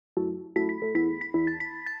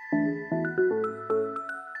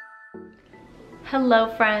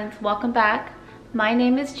Hello friends, welcome back. My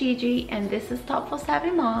name is Gigi and this is Thoughtful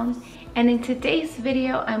Savvy Mom, and in today's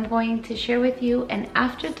video I'm going to share with you an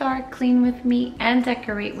after dark clean with me and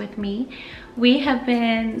decorate with me. We have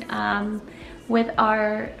been with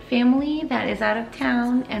our family that is out of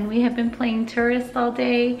town and we have been playing tourist all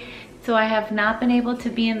day, so I have not been able to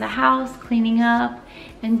be in the house cleaning up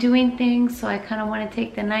and doing things, so I kind of want to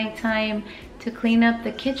take the nighttime to clean up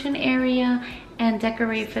the kitchen area and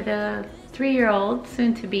decorate for the 3-year-old,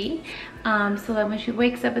 soon to be, so that when she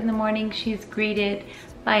wakes up in the morning she's greeted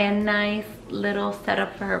by a nice little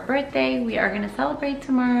setup for her birthday. We are going to celebrate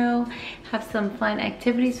tomorrow, have some fun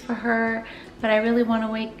activities for her, but I really want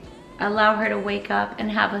to allow her to wake up and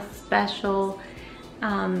have a special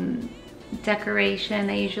decoration.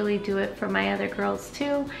 I usually do it for my other girls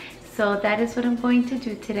too, so that is what I'm going to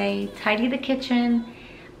do today. Tidy the kitchen,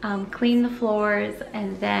 clean the floors,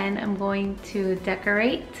 and then I'm going to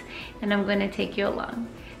decorate and I'm going to take you along.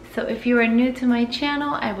 So if you are new to my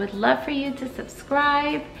channel, I would love for you to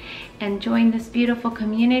subscribe and join this beautiful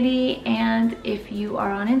community. And if you are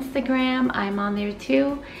on Instagram, I'm on there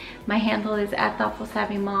too. My handle is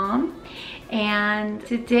 @ThoughtfulSavvyMom. And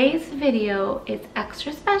today's video is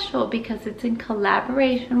extra special because it's in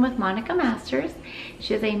collaboration with Monica Masters.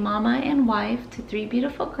 She is a mama and wife to 3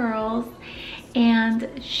 beautiful girls, and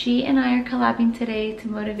she and I are collabing today to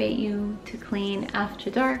motivate you to clean after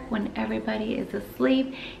dark when everybody is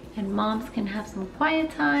asleep and moms can have some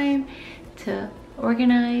quiet time to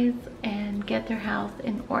organize and get their house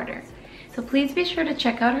in order. So please be sure to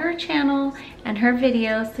check out her channel and her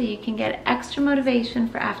videos so you can get extra motivation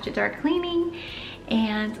for after dark cleaning,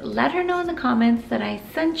 and let her know in the comments that I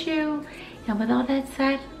sent you. And with all that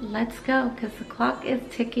said, let's go, because the clock is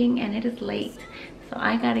ticking and it is late. So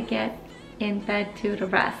I gotta get in bed too to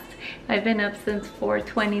rest. I've been up since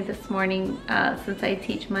 4:20 this morning since I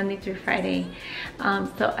teach Monday through Friday.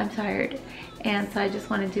 So I'm tired, and so I just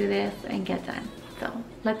want to do this and get done. So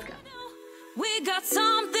let's go. We got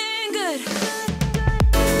something good.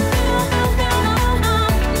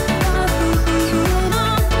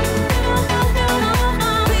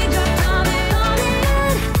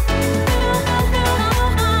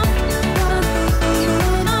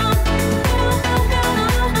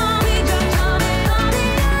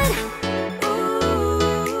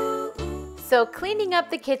 So cleaning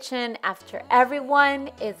up the kitchen after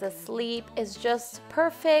everyone is asleep is just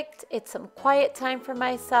perfect. It's some quiet time for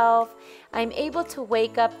myself. I'm able to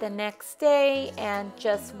wake up the next day and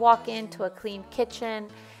just walk into a clean kitchen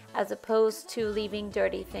as opposed to leaving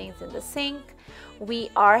dirty things in the sink.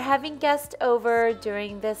 We are having guests over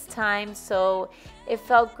during this time, so it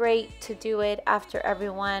felt great to do it after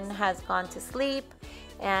everyone has gone to sleep,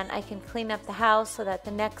 and I can clean up the house so that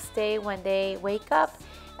the next day when they wake up,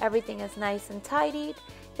 everything is nice and tidied.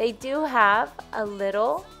 They do have a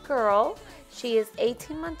little girl. She is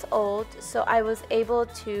 18 months old, so I was able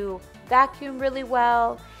to vacuum really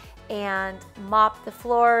well and mop the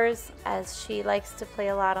floors, as she likes to play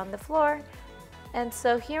a lot on the floor. And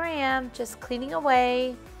so here I am just cleaning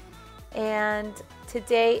away, and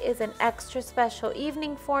today is an extra special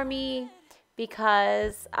evening for me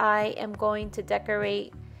because I am going to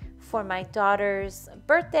decorate for my daughter's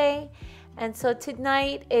birthday. And so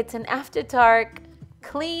tonight it's an after dark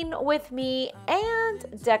clean with me and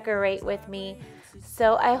decorate with me.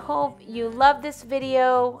 So I hope you love this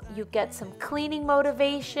video, you get some cleaning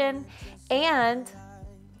motivation and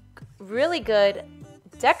really good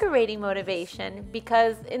decorating motivation,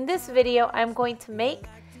 because in this video I'm going to make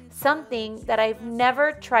something that I've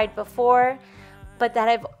never tried before, but that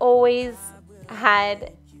I've always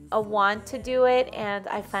had a want to do it, and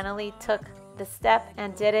I finally took the step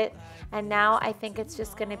and did it. And now I think it's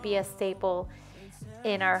just going to be a staple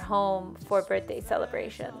in our home for birthday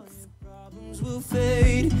celebrations. Problems will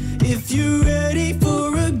fade. If you're ready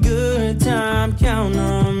for a good time, count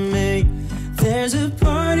on me. There's a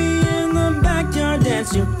party in the backyard,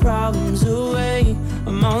 dance your problems away.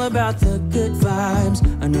 I'm all about the good vibes.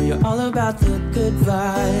 I know you're all about the good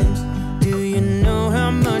vibes. Do you know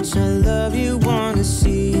how much I love you? Wanna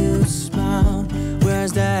see you smile.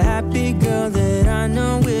 Where's that happy girl that I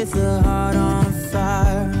know with a heart on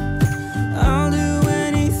fire? I'll do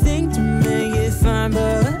anything to make it fine,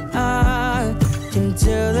 but I can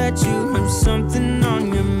tell that you have something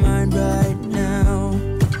on your mind right now.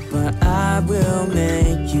 But I will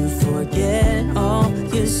make you forget all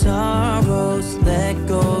your sorrows. Let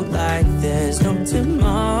go like there's no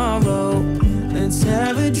tomorrow. Let's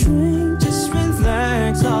have a drink, just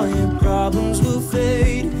relax. All your problems will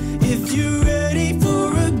fade. If you're ready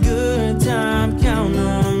for a good time, count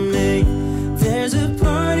on me. There's a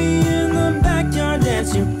party in the backyard,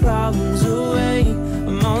 dance your problems away.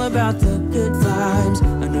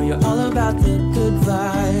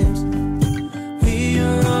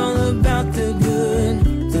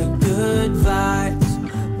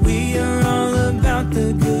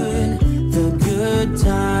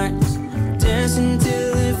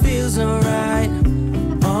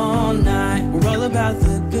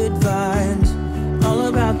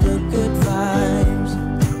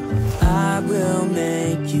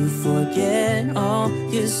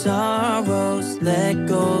 your sorrows. Let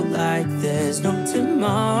go like there's no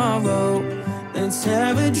tomorrow. Let's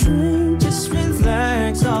have a drink, just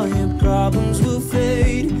relax, all your problems will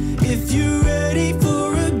fade. If you're ready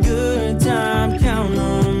for a good time, count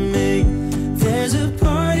on me. There's a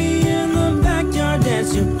party in the backyard,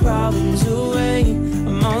 dance your problems away.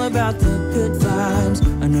 I'm all about the good vibes,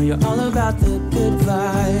 I know you're all about the good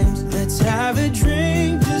vibes. Let's have a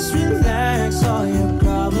drink, just relax, all your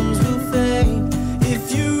problems will fade.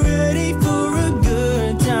 If you're ready for a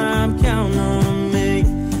good time, count on me.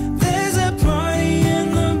 There's a party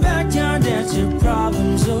in the backyard, dance your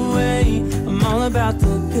problems away. I'm all about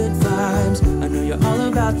the good vibes, I know you're all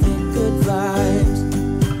about the good vibes.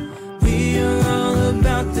 We are all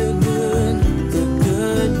about the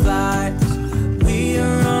good vibes. We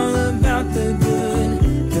are all about the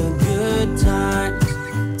good times.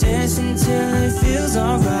 Dance until it feels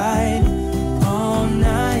alright, all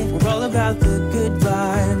night. We're all about the good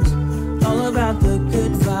vibes, all about the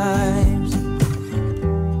good vibes.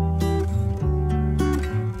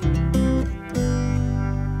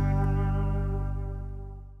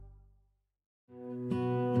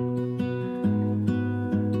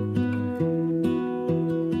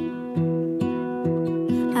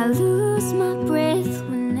 I lose my breath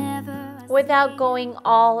whenever Without going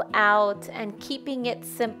all out and keeping it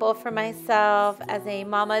simple for myself as a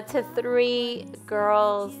mama to 3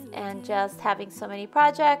 girls and just having so many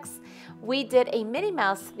projects, we did a Minnie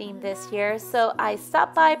Mouse theme this year. So I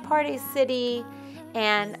stopped by Party City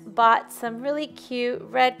and bought some really cute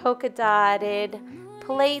red polka dotted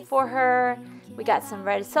plates for her. We got some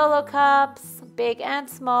red solo cups, big and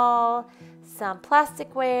small, some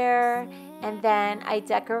plasticware, and then I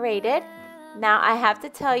decorated. Now I have to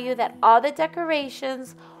tell you that all the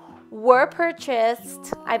decorations were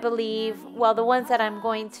purchased, I believe, well, the ones that I'm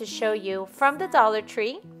going to show you, from the Dollar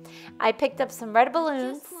Tree. I picked up some red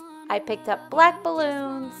balloons, I picked up black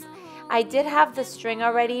balloons. I did have the string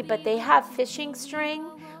already, but they have fishing string,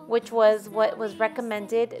 which was what was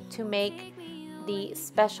recommended to make the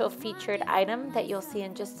special featured item that you'll see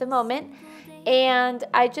in just a moment. And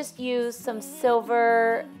I just used some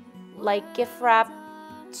silver like gift wrap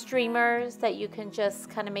streamers that you can just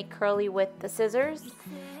kind of make curly with the scissors.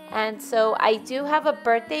 And so I do have a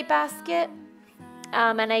birthday basket,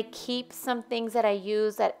 and I keep some things that I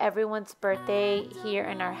use at everyone's birthday here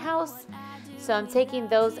in our house. So I'm taking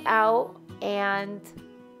those out, and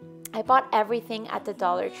I bought everything at the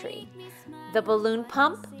Dollar Tree. The balloon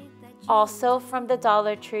pump, also from the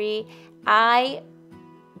Dollar Tree. I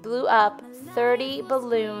blew up 30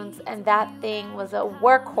 balloons, and that thing was a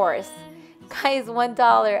workhorse. Guys,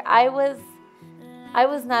 $1. I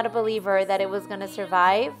was not a believer that it was going to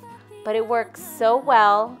survive, but it works so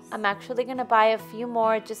well. I'm actually going to buy a few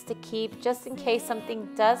more just to keep, just in case something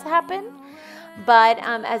does happen. But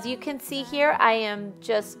as you can see here, I am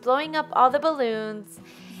just blowing up all the balloons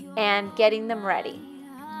and getting them ready.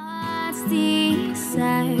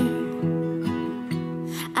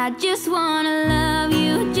 I just wanna love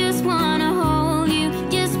you, just wanna hold you,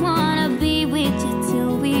 just wanna be with you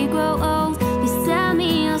till we grow old. Please tell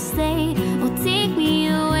me you'll stay or take me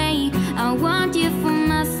away. I want you for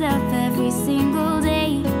myself every single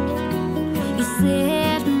day. You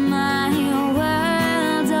set my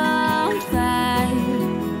world on fire.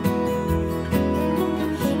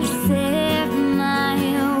 You set my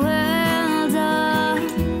world on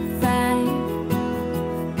fire.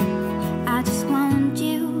 I just want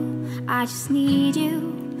you, I just need you.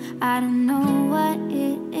 I don't know what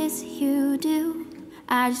it is you do.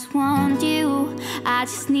 I just want you, I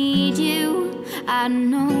just need you. I don't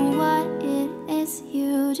know what it is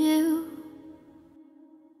you do.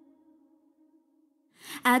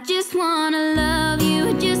 I just wanna love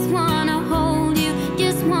you, just wanna hold you,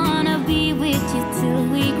 just wanna be with you till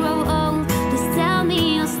we grow old. Please tell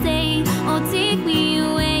me you'll stay or take me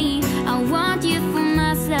away. I want you for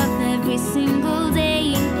myself every single day.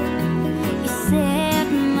 You set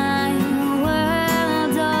my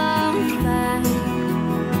world on fire.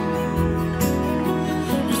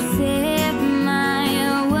 You set my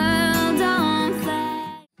world on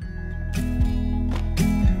fire.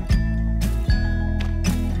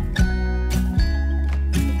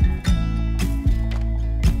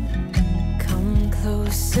 Come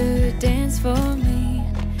closer, dance for me.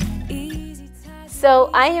 Easy time. So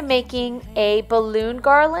I am making a balloon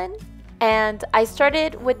garland, and I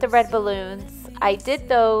started with the red balloons. I did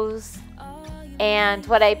those, and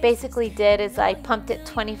what I basically did is I pumped it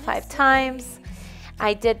 25 times.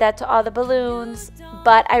 I did that to all the balloons,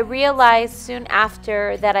 but I realized soon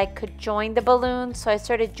after that I could join the balloons, so I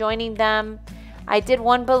started joining them. I did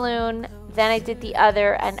one balloon, then I did the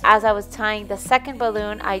other, and as I was tying the second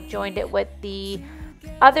balloon, I joined it with the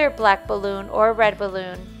other black balloon or red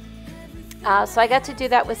balloon. So I got to do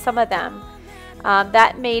that with some of them.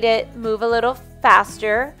 That made it move a little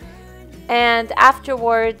faster. And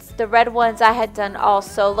afterwards, the red ones I had done all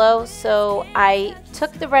solo, so I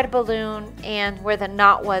took the red balloon, and where the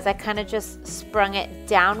knot was, I kind of just sprung it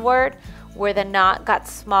downward where the knot got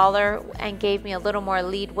smaller and gave me a little more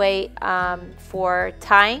leadway for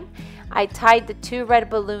tying. I tied the two red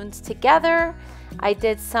balloons together. I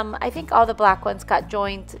did some, I think all the black ones got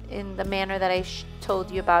joined in the manner that I told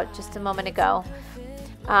you about just a moment ago.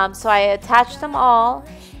 So I attached them all,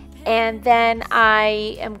 and then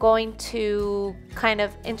I am going to kind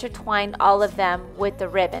of intertwine all of them with the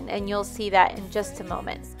ribbon, and you'll see that in just a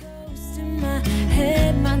moment. In my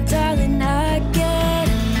head, my darling, I get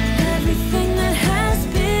everything that has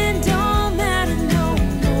been don't matter no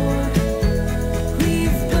more.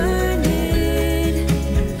 We've burned it.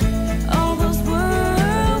 All those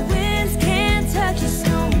whirlwinds can't touch us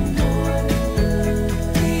no more.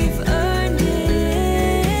 We've earned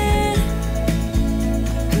it.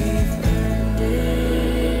 We've earned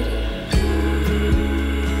it.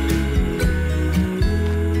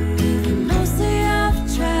 We've been mostly off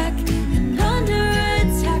track and under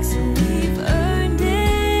attack, so we've earned it.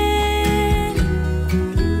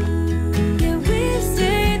 Yeah, we've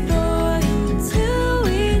stayed loyal to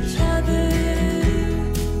each other.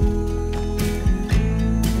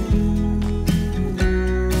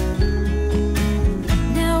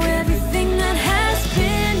 Now everything that has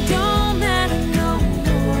been don't matter no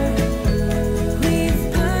more. We've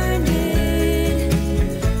burned it.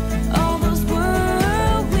 All those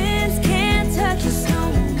whirlwinds can't touch us no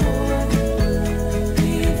more.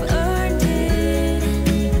 We've earned it.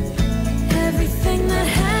 Everything that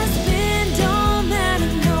has been don't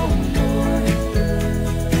matter no more.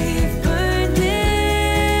 We've burned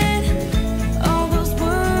it. All those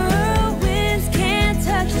whirlwinds can't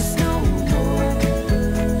touch us no more.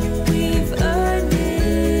 We've earned it.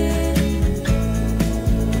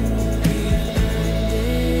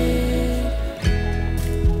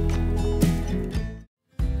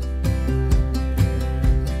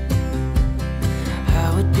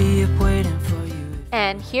 I would be up waiting for you.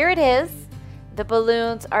 And here it is. The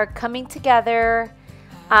balloons are coming together.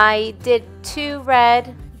 I did two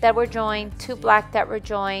red that were joined, two black that were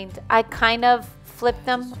joined. I kind of flipped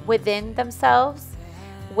them within themselves,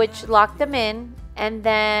 which locked them in. And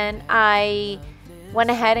then I went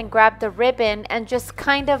ahead and grabbed the ribbon and just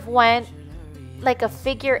kind of went like a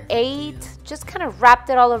figure 8, just kind of wrapped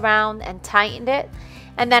it all around and tightened it.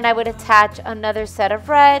 And then I would attach another set of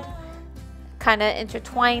red, kind of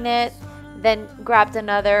intertwine it, then grabbed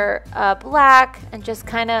another black and just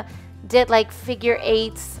kind of did like figure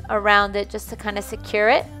 8s around it just to kind of secure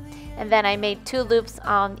it. And then I made 2 loops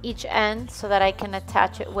on each end so that I can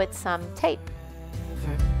attach it with some tape.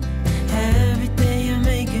 Every day you're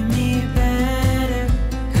making me better,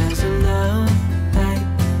 'cause a love like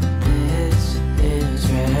this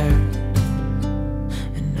is rare,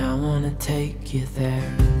 and I wanna take you there.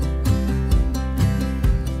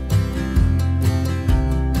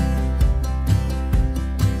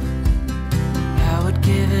 I would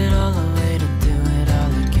give it all away to do it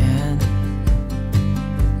all again.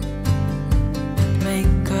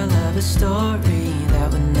 Make our love a story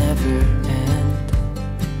that would never end.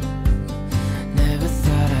 Never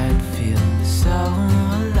thought I'd feel so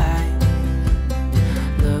alive,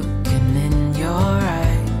 looking in your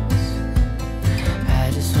eyes.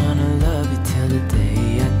 I just wanna love you till the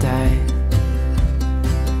day I die.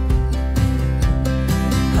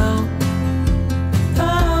 Oh,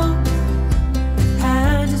 oh,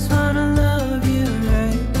 I just wanna love you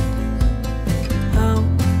right. Oh,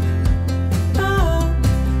 oh,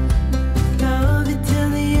 love you till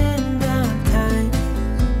the end of time.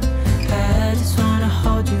 I just wanna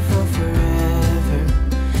hold you for forever.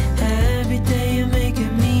 Every day you're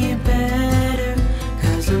making me better,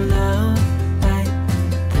 'cause a love like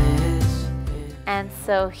this is. And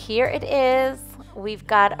so here it is. We've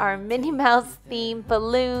got our Minnie Mouse themed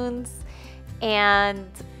balloons, and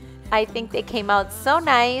I think they came out so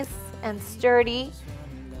nice and sturdy.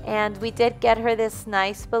 And we did get her this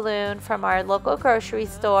nice balloon from our local grocery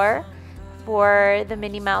store for the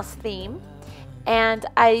Minnie Mouse theme. And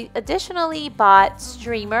I additionally bought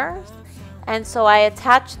streamers, and so I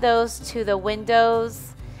attached those to the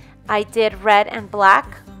windows. I did red and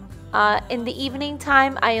black. In the evening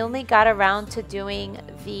time, I only got around to doing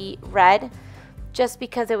the red just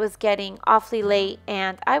because it was getting awfully late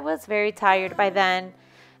and I was very tired by then,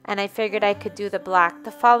 and I figured I could do the black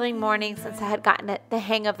the following morning since I had gotten the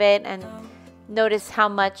hang of it and noticed how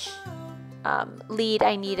much lead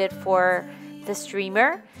I needed for the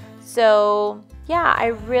streamer. So yeah, I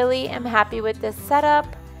really am happy with this setup,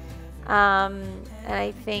 and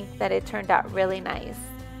I think that it turned out really nice.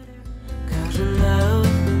 'Cause a love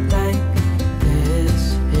like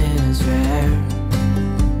this is rare,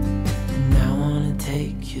 and I wanna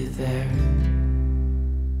take you there.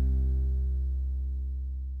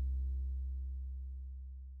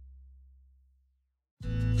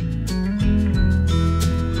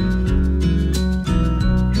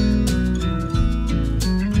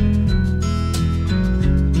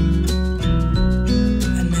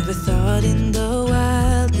 In the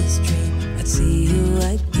wildest dream I'd see you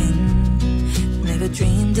again. Never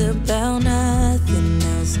dreamed about nothing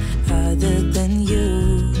else other than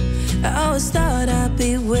you. I always thought I'd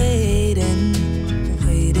be waiting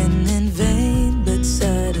in vain, but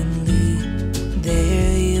suddenly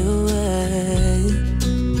there you were.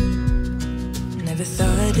 Never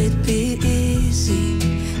thought it'd be easy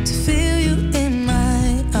to feel you in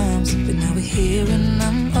my arms, but now we're here and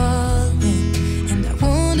I'm all in.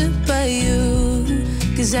 You,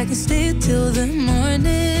 'cause I can stay till the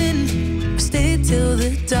morning, or stay till the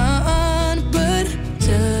dawn, but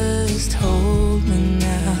just hold me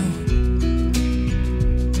now.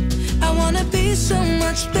 I wanna be so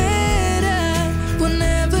much better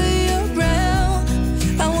whenever you're around.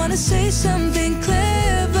 I wanna say something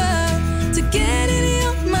clever to get in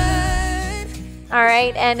your mind. All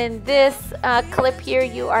right, and in this clip here,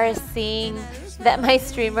 you are seeing that my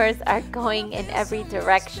streamers are going in every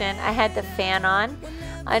direction. I had the fan on.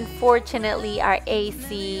 Unfortunately, our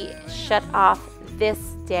AC shut off this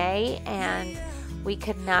day and we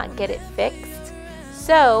could not get it fixed.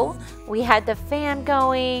 So we had the fan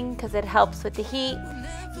going because it helps with the heat,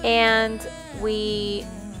 and we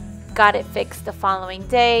got it fixed the following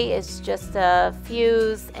day. It's just a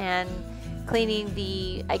fuse and cleaning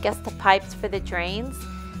the, I guess, the pipes for the drains.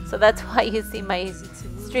 So that's why you see my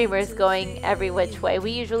streamers going every which way.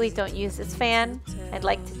 We usually don't use this fan. I'd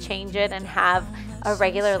like to change it and have a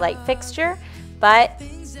regular light fixture, but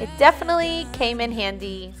it definitely came in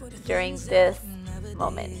handy during this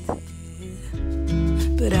moment.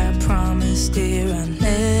 But I promise, dear, I'll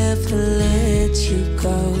never let you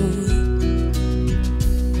go.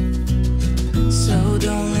 So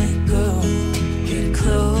don't let go, get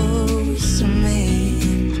close to me.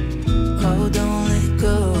 Oh, don't let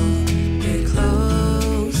go, get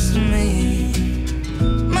close to me.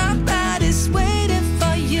 My body's waiting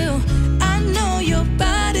for you. I know your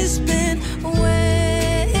body's been waiting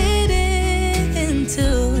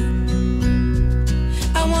too.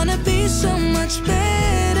 I wanna be so much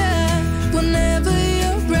better whenever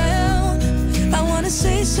you're around. I wanna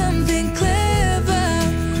say something clever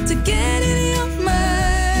to get in your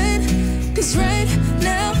mind. 'Cause right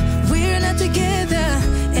now we're not together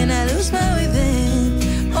and I lose my way then.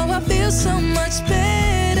 Oh, I feel so much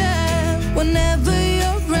better whenever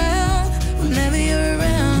you're around, whenever you're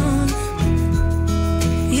around.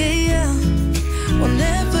 Yeah, yeah,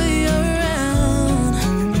 whenever you're around.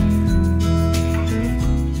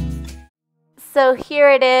 So here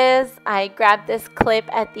it is. I grabbed this clip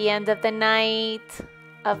at the end of the night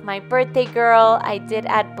of my birthday girl. I did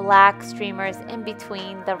add black streamers in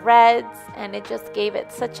between the reds, and it just gave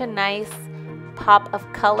it such a nice pop of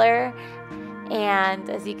color. And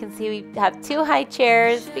as you can see, we have 2 high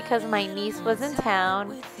chairs because my niece was in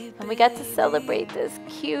town, and we got to celebrate this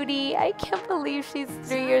cutie. I can't believe she's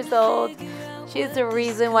 3 years old. She's the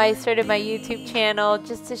reason why I started my YouTube channel,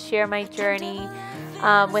 just to share my journey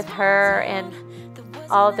with her and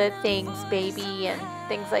all the things baby and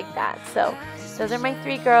things like that. So those are my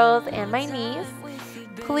 3 girls and my niece.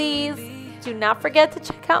 Please do not forget to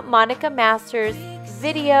check out Monica Masters'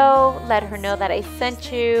 video. Let her know that I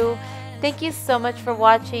sent you. Thank you so much for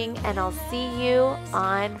watching, and I'll see you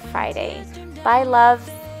on Friday. Bye, loves.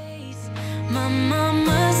 My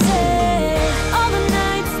mama